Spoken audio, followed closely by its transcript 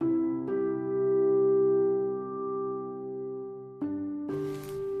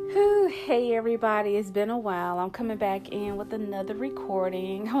Whew, hey everybody, it's been a while. I'm coming back in with another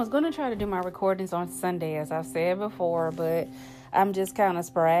recording. I was going to try to do my recordings on Sunday, as I've said before, but I'm just kind of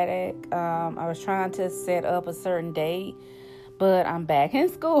sporadic. I was trying to set up a certain date, but I'm back in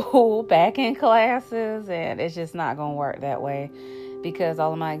school, back in classes, and it's just not going to work that way because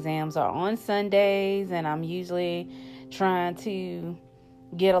all of my exams are on Sundays, and I'm usually trying to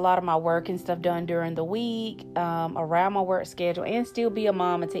get a lot of my work and stuff done during the week, around my work schedule, and still be a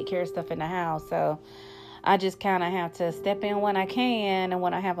mom and take care of stuff in the house. So I just kind of have to step in when I can and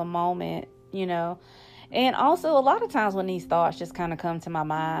when I have a moment, And also a lot of times when these thoughts just kind of come to my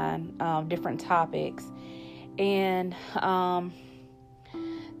mind, different topics. And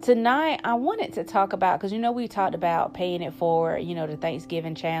tonight I wanted to talk about, because we talked about paying it forward, the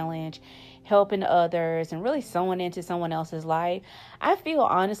Thanksgiving challenge, helping others, and really sowing into someone else's life. I feel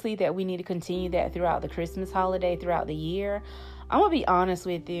honestly that we need to continue that throughout the Christmas holiday, throughout the year. I'm gonna be honest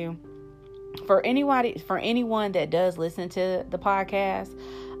with you. For anyone that does listen to the podcast,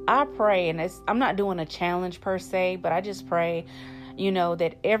 I pray, and I'm not doing a challenge per se, but I just pray,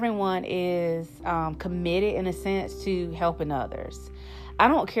 that everyone is committed in a sense to helping others. I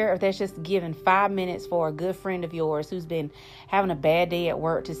don't care if that's just giving 5 minutes for a good friend of yours who's been having a bad day at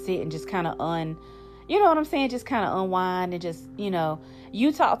work to sit and just kind of just kind of unwind and just,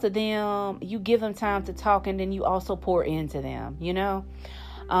 you talk to them, you give them time to talk, and then you also pour into them,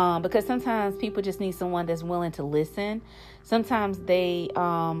 because sometimes people just need someone that's willing to listen. Sometimes they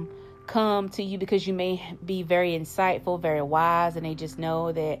come to you because you may be very insightful, very wise, and they just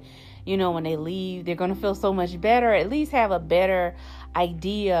know that, when they leave, they're going to feel so much better, at least have a better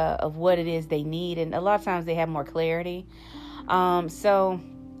idea of what it is they need. And a lot of times they have more clarity. So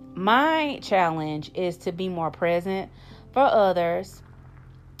my challenge is to be more present for others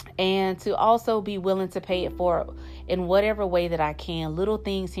and to also be willing to pay it forward in whatever way that I can. Little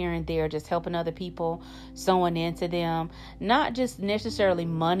things here and there, just helping other people, sowing into them, not just necessarily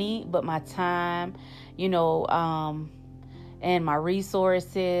money, but my time, and my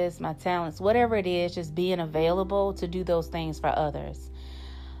resources, my talents, whatever it is, just being available to do those things for others.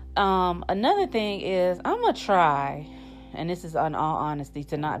 Another thing is I'm going to try, and this is in all honesty,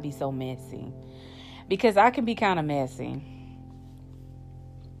 to not be so messy, because I can be kind of messy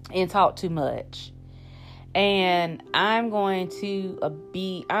and talk too much. And I'm going to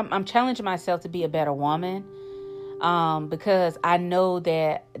I'm challenging myself to be a better woman, because I know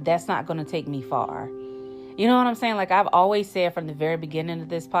that that's not going to take me far. You know what I'm saying? Like I've always said from the very beginning of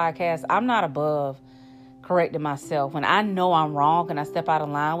this podcast, I'm not above correcting myself. When I know I'm wrong and I step out of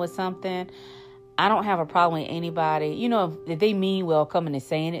line with something, I don't have a problem with anybody, if they mean well coming and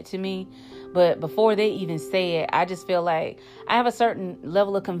saying it to me. But before they even say it, I just feel like I have a certain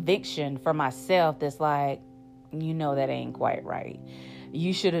level of conviction for myself that's like, that ain't quite right.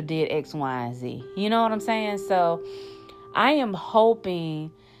 You should have did X, Y, and Z. You know what I'm saying? So I am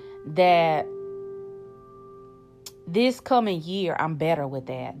hoping that this coming year, I'm better with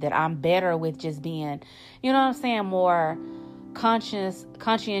that I'm better with just being, more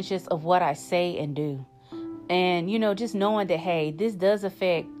conscientious of what I say and do. And, just knowing that, hey, this does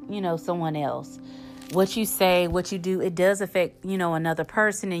affect, someone else. What you say, what you do, it does affect, another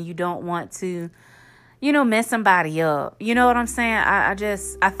person, and you don't want to, mess somebody up. You know what I'm saying?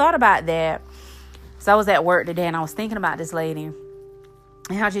 I thought about that. So I was at work today and I was thinking about this lady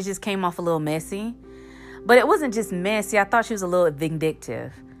and how she just came off a little messy. But it wasn't just messy. I thought she was a little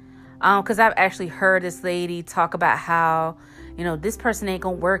vindictive. Because I've actually heard this lady talk about how, this person ain't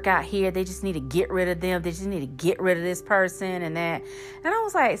going to work out here. They just need to get rid of them. They just need to get rid of this person and that. And I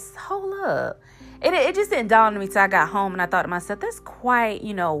was like, hold up. It just didn't dawn on me till I got home. And I thought to myself, that's quite,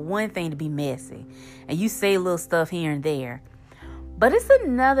 one thing to be messy. And you say little stuff here and there. But it's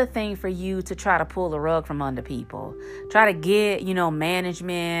another thing for you to try to pull the rug from under people. Try to get,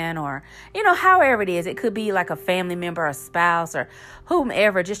 management or, however it is. It could be like a family member, a spouse, or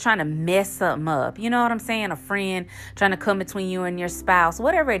whomever just trying to mess something up. You know what I'm saying? A friend trying to come between you and your spouse.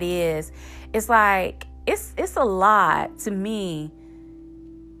 Whatever it is, it's like, it's a lot to me.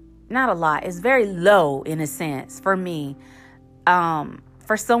 Not a lot. It's very low in a sense for me.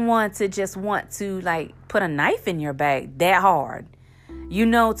 For someone to just want to like put a knife in your back that hard.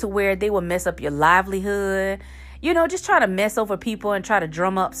 To where they will mess up your livelihood, just try to mess over people and try to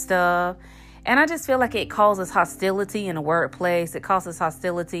drum up stuff. And I just feel like it causes hostility in the workplace. It causes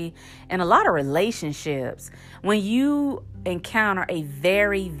hostility in a lot of relationships. When you encounter a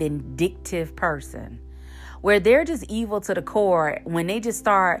very vindictive person, where they're just evil to the core, when they just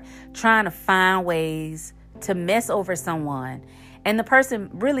start trying to find ways to mess over someone, and the person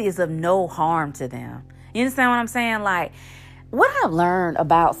really is of no harm to them. You understand what I'm saying? Like, what I've learned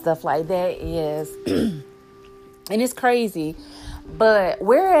about stuff like that is, and it's crazy, but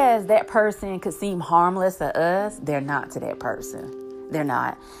whereas that person could seem harmless to us, they're not to that person. They're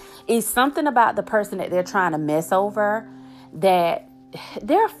not. It's something about the person that they're trying to mess over that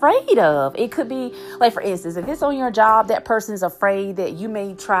they're afraid of. It could be, like, for instance, if it's on your job, that person's afraid that you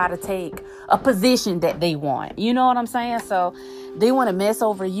may try to take a position that they want. You know what I'm saying? So they want to mess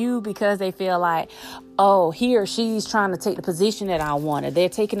over you because they feel like, oh, he or she's trying to take the position that I wanted. They're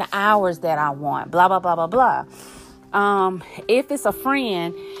taking the hours that I want, blah, blah, blah, blah, blah. If it's a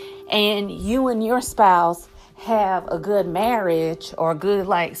friend and you and your spouse have a good marriage or a good,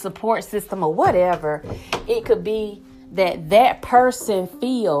 like, support system or whatever, it could be that person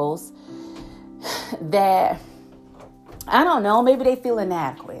feels that, I don't know, maybe they feel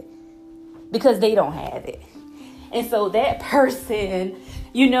inadequate because they don't have it. And so that person,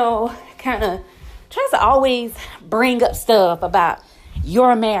 kind of tries to always bring up stuff about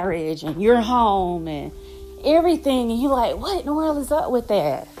your marriage and your home and everything. And you're like, what in the world is up with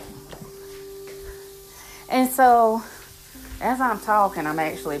that? And so as I'm talking, I'm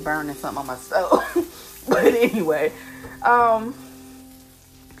actually burning something on my stove. But anyway, I've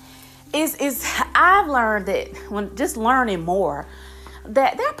learned that when just learning more,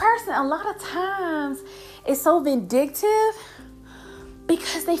 that person a lot of times is so vindictive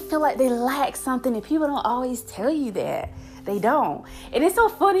because they feel like they lack something, and people don't always tell you that they don't. And it's so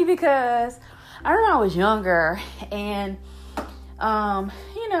funny because I remember I was younger, and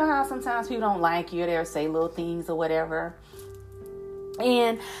you know how sometimes people don't like you, they'll say little things or whatever,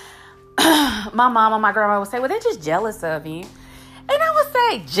 and my mom and my grandma would say, well, they're just jealous of you. And I would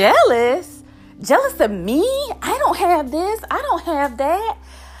say, jealous of me? I don't have this, I don't have that,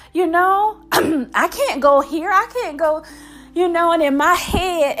 I can't go here, I can't go, and in my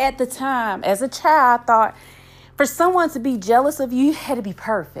head at the time, as a child, I thought for someone to be jealous of you, you had to be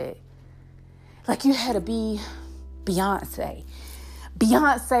perfect. Like, you had to be Beyonce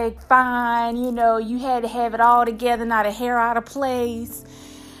fine, you had to have it all together, not a hair out of place.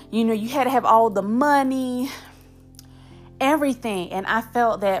 You had to have all the money, everything. And I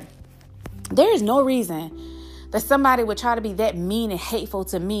felt that there is no reason that somebody would try to be that mean and hateful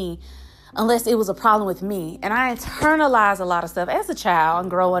to me unless it was a problem with me. And I internalized a lot of stuff as a child and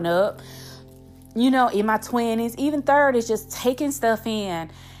growing up, in my 20s, even 30s, just taking stuff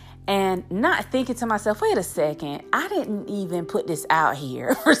in and not thinking to myself, wait a second, I didn't even put this out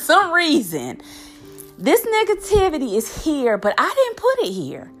here for some reason. This negativity is here, but I didn't put it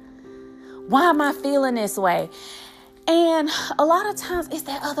here. Why am I feeling this way? And a lot of times it's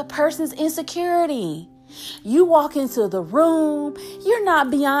that other person's insecurity. You walk into the room, you're not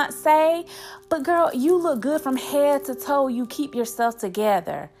Beyonce, but girl, you look good from head to toe. You keep yourself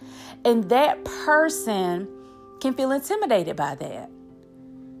together. And that person can feel intimidated by that.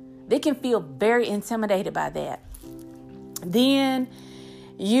 They can feel very intimidated by that. Then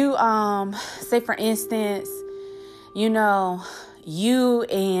you, say for instance, you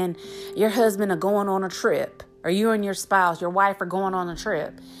and your husband are going on a trip, or you and your spouse, your wife are going on a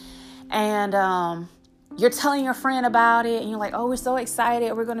trip, and you're telling your friend about it, and you're like, oh, we're so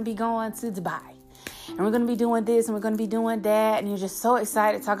excited, we're going to be going to Dubai, and we're going to be doing this, and we're going to be doing that, and you're just so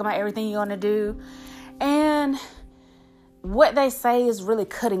excited, talking about everything you're going to do, and what they say is really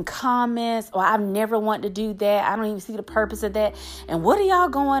cutting comments, or I've never wanted to do that, I don't even see the purpose of that, and what are y'all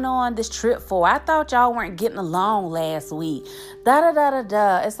going on this trip for? I thought y'all weren't getting along last week,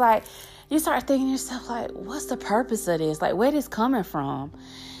 da-da-da-da-da. It's like, you start thinking to yourself, like, what's the purpose of this? Like, where this coming from?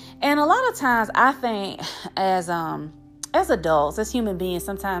 And a lot of times I think as adults, as human beings,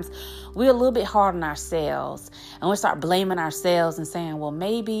 sometimes we're a little bit hard on ourselves, and we start blaming ourselves and saying, well,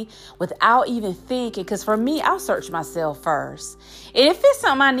 maybe, without even thinking, because for me, I'll search myself first. And if it's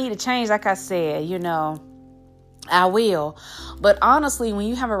something I need to change, like I said, I will. But honestly, when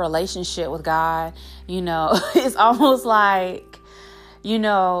you have a relationship with God, it's almost like,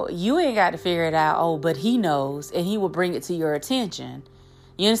 you ain't got to figure it out. Oh, but he knows, and he will bring it to your attention.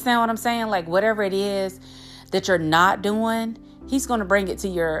 You understand what I'm saying? Like, whatever it is that you're not doing, he's going to bring it to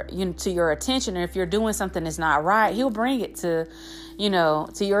your attention. And if you're doing something that's not right, he'll bring it to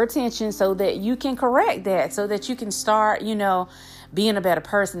your attention so that you can correct that, so that you can start, being a better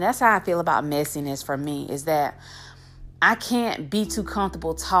person. That's how I feel about messiness for me, is that I can't be too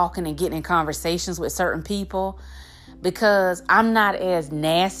comfortable talking and getting in conversations with certain people because I'm not as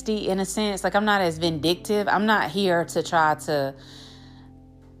nasty in a sense. Like, I'm not as vindictive. I'm not here to try to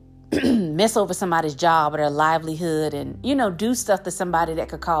mess over somebody's job or their livelihood and, do stuff to somebody that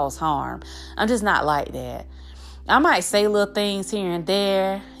could cause harm. I'm just not like that. I might say little things here and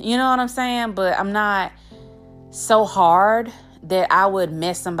there, you know what I'm saying? But I'm not so hard that I would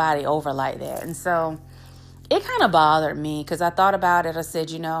mess somebody over like that. And so it kind of bothered me because I thought about it. I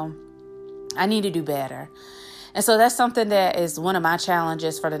said, I need to do better. And so that's something that is one of my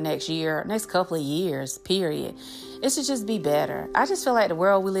challenges for the next couple of years, period. It's to just be better. I just feel like the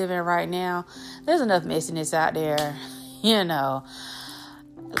world we live in right now, there's enough messiness out there.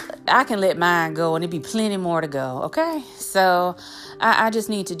 I can let mine go and there'd be plenty more to go. Okay. So I just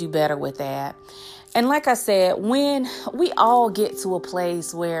need to do better with that. And like I said, when we all get to a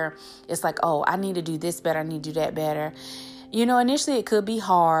place where it's like, oh, I need to do this better, I need to do that better. Initially it could be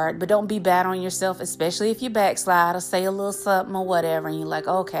hard, but don't be bad on yourself, especially if you backslide or say a little something or whatever. And you're like,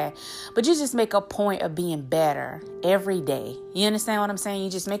 okay, but you just make a point of being better every day. You understand what I'm saying? You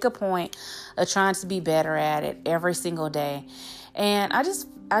just make a point of trying to be better at it every single day. And I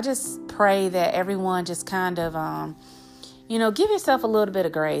just pray that everyone just kind of, give yourself a little bit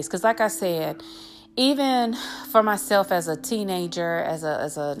of grace. Because like I said, even for myself as a teenager, as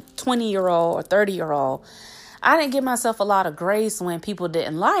a 20-year-old or 30-year-old, I didn't give myself a lot of grace when people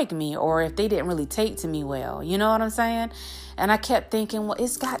didn't like me or if they didn't really take to me well. You know what I'm saying? And I kept thinking, well,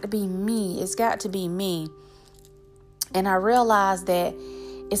 it's got to be me. It's got to be me. And I realized that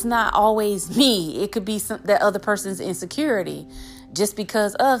it's not always me. It could be that other person's insecurity just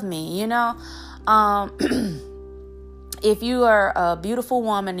because of me, If you are a beautiful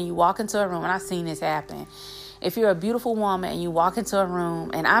woman and you walk into a room, and I've seen this happen. If you're a beautiful woman and you walk into a room,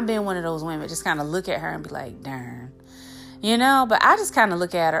 and I've been one of those women, just kind of look at her and be like, darn, but I just kind of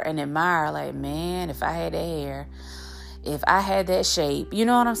look at her and admire, like, man, if I had that hair, if I had that shape, you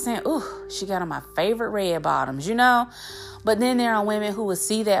know what I'm saying? Ooh, she got on my favorite red bottoms, But then there are women who will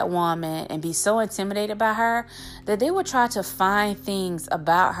see that woman and be so intimidated by her that they will try to find things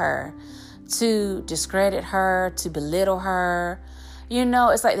about her to discredit her, to belittle her.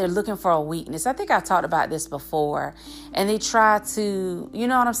 It's like they're looking for a weakness. I think I talked about this before. And they try to,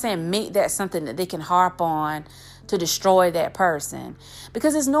 make that something that they can harp on to destroy that person.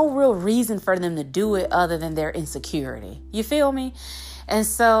 Because there's no real reason for them to do it other than their insecurity. You feel me? And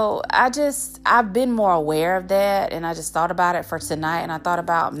so I've been more aware of that. And I just thought about it for tonight. And I thought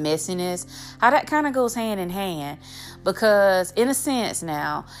about messiness, how that kind of goes hand in hand. Because in a sense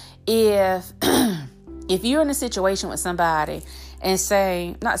now, if you're in a situation with somebody and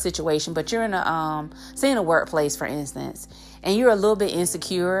say, not situation, but you're in say in a workplace, for instance, and you're a little bit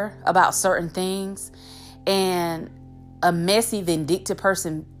insecure about certain things and a messy, vindictive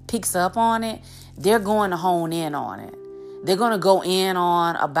person picks up on it, they're going to hone in on it. They're going to go in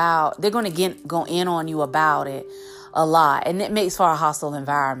on you about it a lot. And it makes for a hostile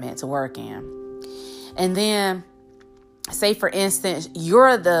environment to work in. And then say, for instance,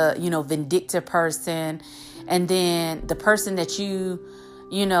 you're the, vindictive person. And then the person that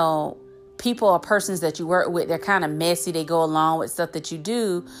people or persons that you work with, they're kind of messy. They go along with stuff that you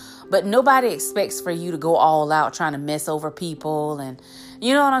do. But nobody expects for you to go all out trying to mess over people. And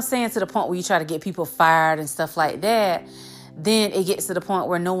you know what I'm saying? To the point where you try to get people fired and stuff like that. Then it gets to the point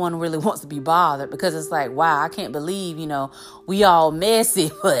where no one really wants to be bothered because it's like, wow, I can't believe, we all messy,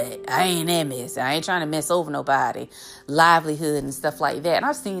 but I ain't that messy. I ain't trying to mess over nobody, livelihood and stuff like that. And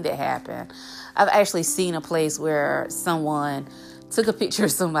I've seen that happen. I've actually seen a place where someone took a picture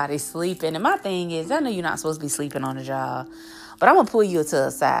of somebody sleeping. And my thing is, I know you're not supposed to be sleeping on the job, but I'm going to pull you to the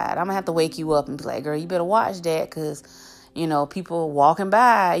side. I'm going to have to wake you up and be like, girl, you better watch that because, people walking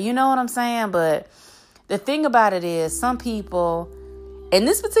by, you know what I'm saying? But the thing about it is some people, and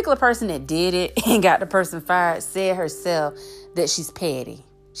this particular person that did it and got the person fired said herself that she's petty.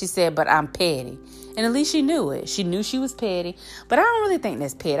 She said, but I'm petty. And at least she knew it. She knew she was petty. But I don't really think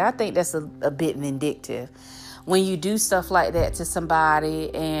that's petty. I think that's a bit vindictive. When you do stuff like that to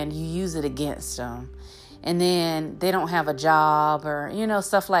somebody and you use it against them. And then they don't have a job or,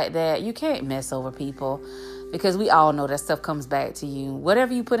 stuff like that. You can't mess over people. Because we all know that stuff comes back to you.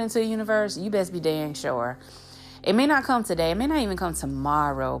 Whatever you put into the universe, you best be dang sure. It may not come today. It may not even come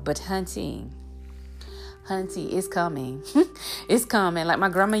tomorrow. But hunty, it's coming. It's coming. Like my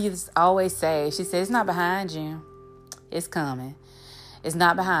grandma used to always say, she said, it's not behind you. It's coming. It's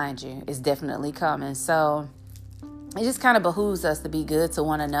not behind you. It's definitely coming. So it just kind of behooves us to be good to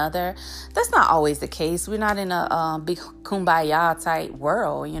one another. That's not always the case. We're not in a big kumbaya type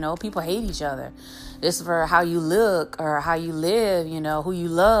world. People hate each other. Just for how you look or how you live, who you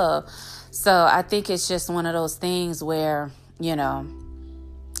love. So I think it's just one of those things where,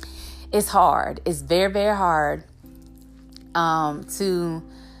 it's hard. It's very, very hard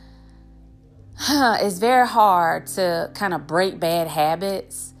it's very hard to kind of break bad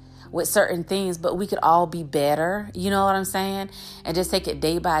habits with certain things, but we could all be better. You know what I'm saying? And just take it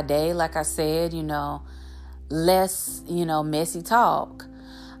day by day. Like I said, less, messy talk.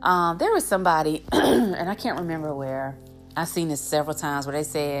 There was somebody, and I can't remember where, I've seen this several times, where they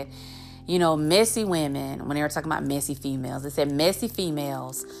said, messy women, when they were talking about messy females, they said messy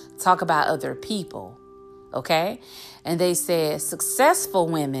females talk about other people, okay? And they said successful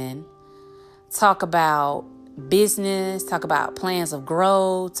women talk about business, talk about plans of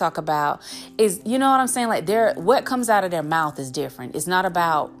growth, talk about, you know what I'm saying? Like, what comes out of their mouth is different. It's not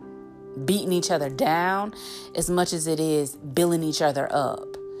about beating each other down as much as it is building each other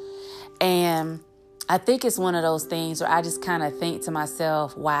up. And I think it's one of those things where I just kind of think to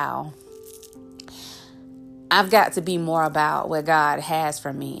myself, wow, I've got to be more about what God has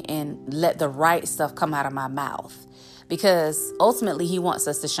for me and let the right stuff come out of my mouth, because ultimately He wants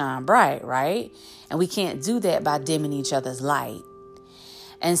us to shine bright, right? And we can't do that by dimming each other's light.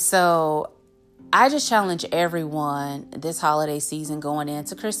 And so I just challenge everyone this holiday season going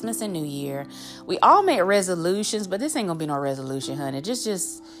into Christmas and New Year. We all make resolutions, but this ain't gonna be no resolution, honey.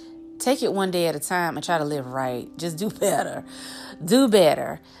 Just take it one day at a time and try to live right. Just do better. Do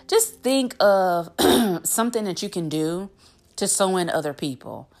better. Just think of something that you can do to sow in other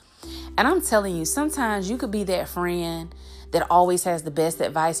people. And I'm telling you, sometimes you could be that friend that always has the best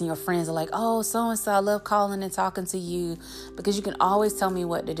advice, and your friends are like, oh, so-and-so, I love calling and talking to you because you can always tell me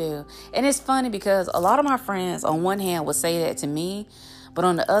what to do. And it's funny because a lot of my friends on one hand would say that to me, but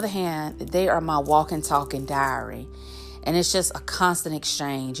on the other hand, they are my walking, talking diary. And it's just a constant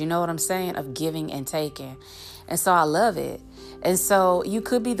exchange, you know what I'm saying, of giving and taking. And so I love it. And so you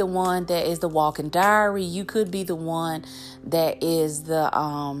could be the one that is the walking diary. You could be the one that is the,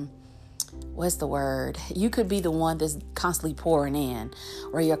 what's the word? You could be the one that's constantly pouring in,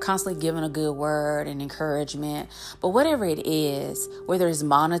 where you're constantly giving a good word and encouragement. But whatever it is, whether it's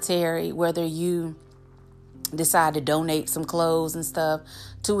monetary, whether you decide to donate some clothes and stuff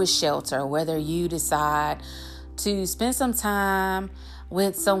to a shelter, whether you decide to spend some time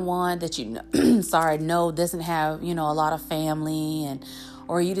with someone that you know doesn't have, a lot of family,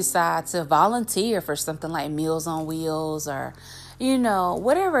 or you decide to volunteer for something like Meals on Wheels, or,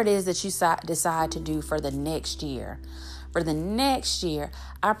 whatever it is that you decide to do for the next year. For the next year,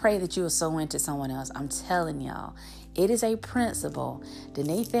 I pray that you will sow into someone else. I'm telling y'all, it is a principle that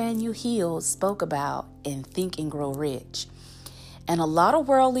Nathaniel Hill spoke about in Think and Grow Rich. And a lot of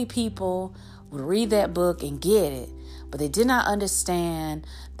worldly people would read that book and get it, but they did not understand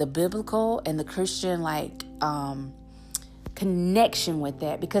the biblical and the Christian connection with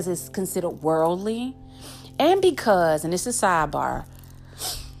that, because it's considered worldly, and because, and it's a sidebar,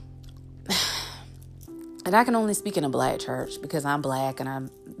 and I can only speak in a Black church because I'm Black and I'm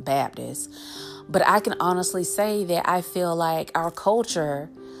Baptist, but I can honestly say that I feel like our culture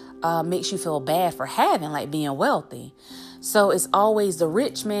makes you feel bad for being wealthy. So it's always the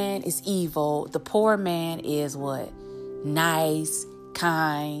rich man is evil. The poor man is what? Nice,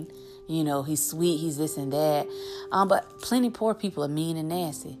 kind, he's sweet, he's this and that. But plenty poor people are mean and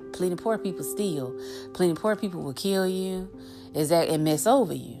nasty. Plenty poor people steal. Plenty poor people will kill you, and mess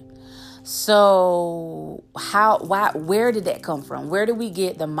over you. So where did that come from? Where did we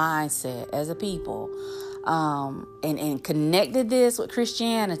get the mindset as a people? And connected this with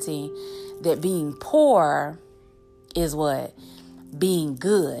Christianity, that being poor is what? Being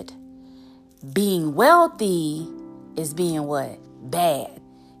good. Being wealthy is being what? Bad.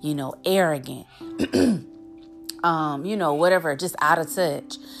 Arrogant. Whatever, just out of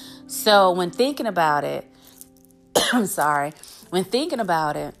touch. So when thinking about it,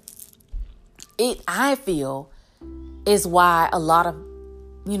 I feel is why a lot of,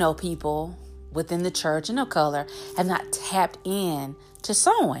 people within the church and of color have not tapped in to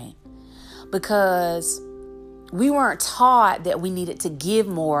sowing, because we weren't taught that we needed to give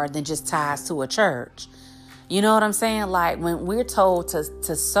more than just tithes to a church. You know what I'm saying? Like, when we're told to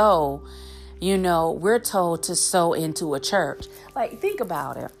sow, we're told to sow into a church. Like, think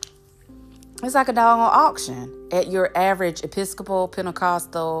about it. It's like a doggone auction at your average Episcopal,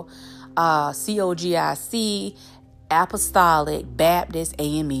 Pentecostal, COGIC, Apostolic, Baptist,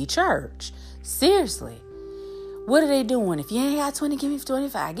 AME church. Seriously. What are they doing? If you ain't got 20, give me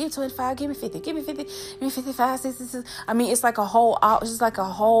 25. Give 25, give me 50. Give me 50, give me 55, 66. I mean, it's like a whole,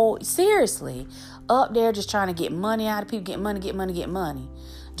 seriously, up there just trying to get money out of people, get money.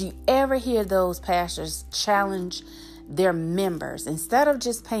 Do you ever hear those pastors challenge their members, instead of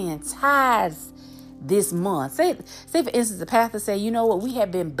just paying tithes this month? Say for instance, the pastor say, you know what, we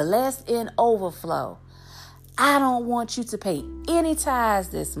have been blessed in overflow. I don't want you to pay any tithes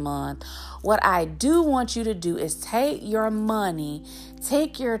this month. What I do want you to do is take your money,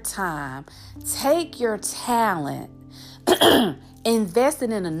 take your time, take your talent, invest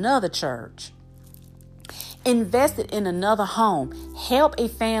it in another church. Invest it in another home. Help a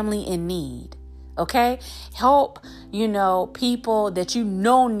family in need. Okay? Help, people that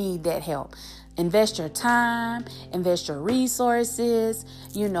need that help. Invest your time, invest your resources,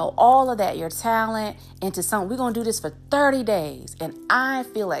 all of that, your talent into something. We're going to do this for 30 days. And I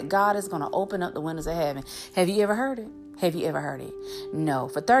feel like God is going to open up the windows of heaven. Have you ever heard it? Have you ever heard it? No.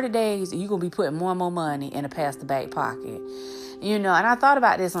 For 30 days, you're going to be putting more and more money in a pastor's back pocket. And I thought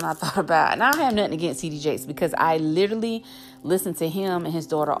about this and I don't have nothing against TD Jakes because I literally listen to him and his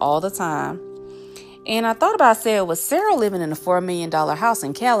daughter all the time. And I thought about Sarah. Was Sarah living in a $4 million house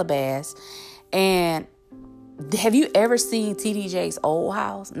in Calabasas? And have you ever seen TD Jakes' old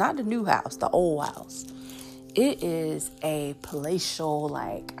house? Not the new house, the old house. It is a palatial,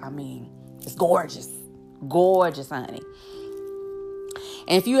 it's gorgeous. Gorgeous, honey.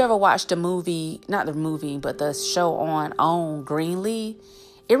 And if you ever watched the movie, not the movie, but the show on Greenlee,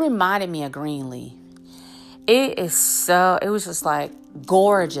 it reminded me of Greenlee. It was just like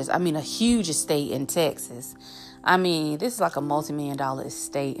gorgeous. A huge estate in Texas. This is like a multi-million-dollar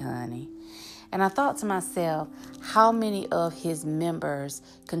estate, honey. And I thought to myself, how many of his members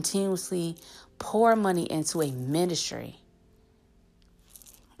continuously pour money into a ministry?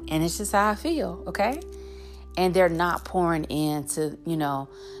 And it's just how I feel, okay? And they're not pouring into,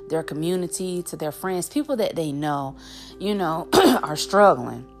 their community, to their friends, people that they know, are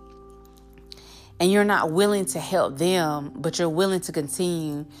struggling. And you're not willing to help them, but you're willing to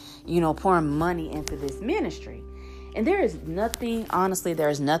continue, pouring money into this ministry. And there's nothing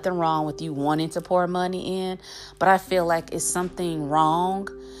wrong with you wanting to pour money in. But I feel like it's something wrong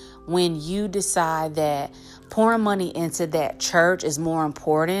when you decide that pouring money into that church is more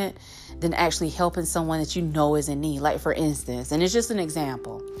important than actually helping someone that is in need. Like, for instance, and it's just an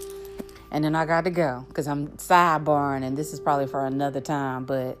example. And then I got to go because I'm sidebarring, and this is probably for another time.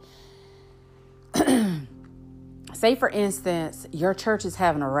 But say, for instance, your church is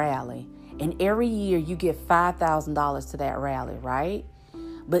having a rally. And every year you give $5,000 to that rally, right?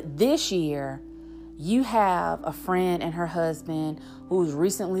 But this year you have a friend and her husband who's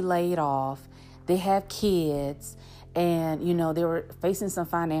recently laid off. They have kids and, they were facing some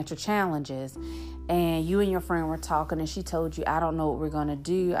financial challenges. And you and your friend were talking and she told you, I don't know what we're going to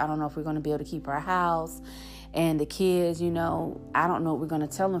do. I don't know if we're going to be able to keep our house. And the kids, I don't know what we're going to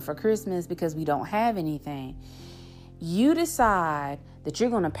tell them for Christmas because we don't have anything. You decide that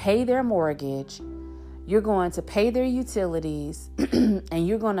you're going to pay their mortgage, you're going to pay their utilities, and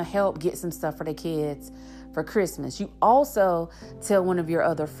you're going to help get some stuff for the kids for Christmas. You also tell one of your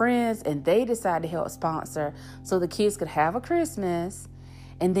other friends, and they decide to help sponsor so the kids could have a Christmas.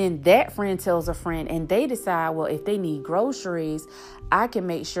 And then that friend tells a friend, and they decide, well, if they need groceries, I can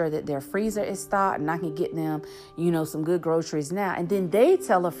make sure that their freezer is stocked and I can get them, some good groceries now. And then they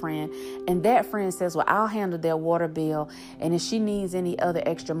tell a friend, and that friend says, well, I'll handle their water bill. And if she needs any other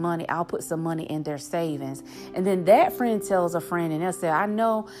extra money, I'll put some money in their savings. And then that friend tells a friend, and they'll say, I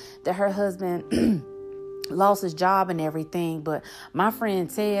know that her husband lost his job and everything, but my friend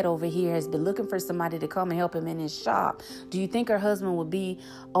Ted over here has been looking for somebody to come and help him in his shop. Do you think her husband would be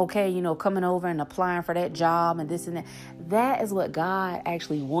okay, coming over and applying for that job and this and that? That is what God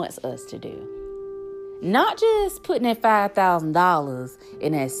actually wants us to do. Not just putting that $5,000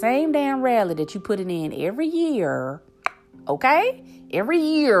 in that same damn rally that you put it in every year, okay? Every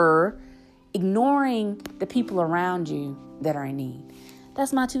year, ignoring the people around you that are in need.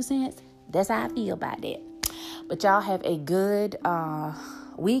 That's my 2 cents. That's how I feel about that. But y'all have a good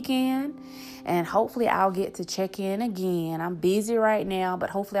weekend, and hopefully I'll get to check in again. I'm busy right now, but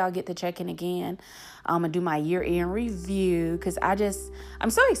hopefully I'll get to check in again and do my year-end review because I'm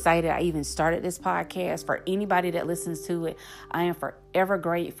so excited I even started this podcast. For anybody that listens to it, I am forever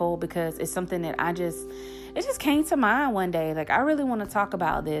grateful because it's something that it just came to mind one day. Like, I really want to talk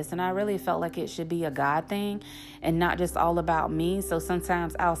about this, and I really felt like it should be a God thing and not just all about me. So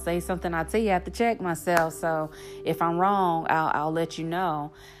sometimes I'll say something, I'll tell you I have to check myself. So if I'm wrong, I'll let you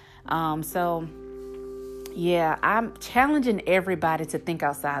know. So yeah, I'm challenging everybody to think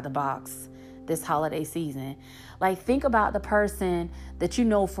outside the box this holiday season. Like, think about the person that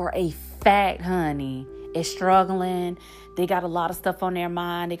for a fact, honey, is struggling. They got a lot of stuff on their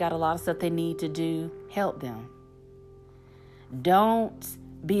mind. They got a lot of stuff they need to do. Help them. Don't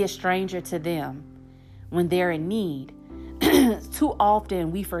be a stranger to them when they're in need. Too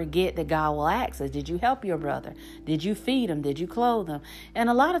often we forget that God will ask us, did you help your brother? Did you feed him? Did you clothe him? And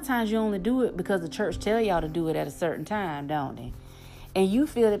a lot of times you only do it because the church tell y'all to do it at a certain time, don't they? And you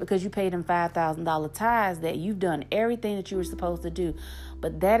feel it because you paid them $5,000 tithes that you've done everything that you were supposed to do.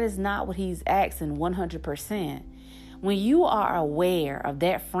 But that is not what he's asking 100%. When you are aware of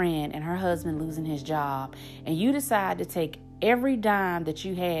that friend and her husband losing his job, and you decide to take every dime that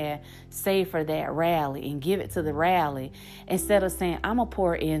you had saved for that rally and give it to the rally, instead of saying, I'm going to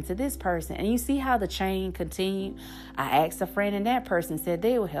pour into this person. And you see how the chain continued? I asked a friend, and that person said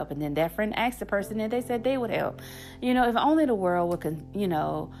they would help. And then that friend asked the person, and they said they would help. If only the world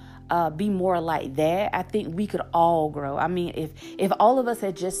would, be more like that, I think we could all grow. I mean, if all of us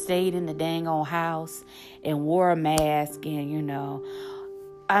had just stayed in the dang old house and wore a mask and,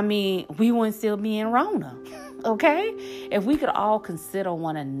 we wouldn't still be in Rona. Okay? If we could all consider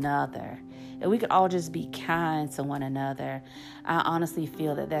one another, if we could all just be kind to one another, I honestly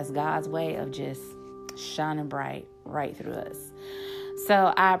feel that that's God's way of just shining bright right through us.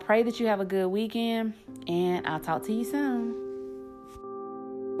 So I pray that you have a good weekend, and I'll talk to you soon.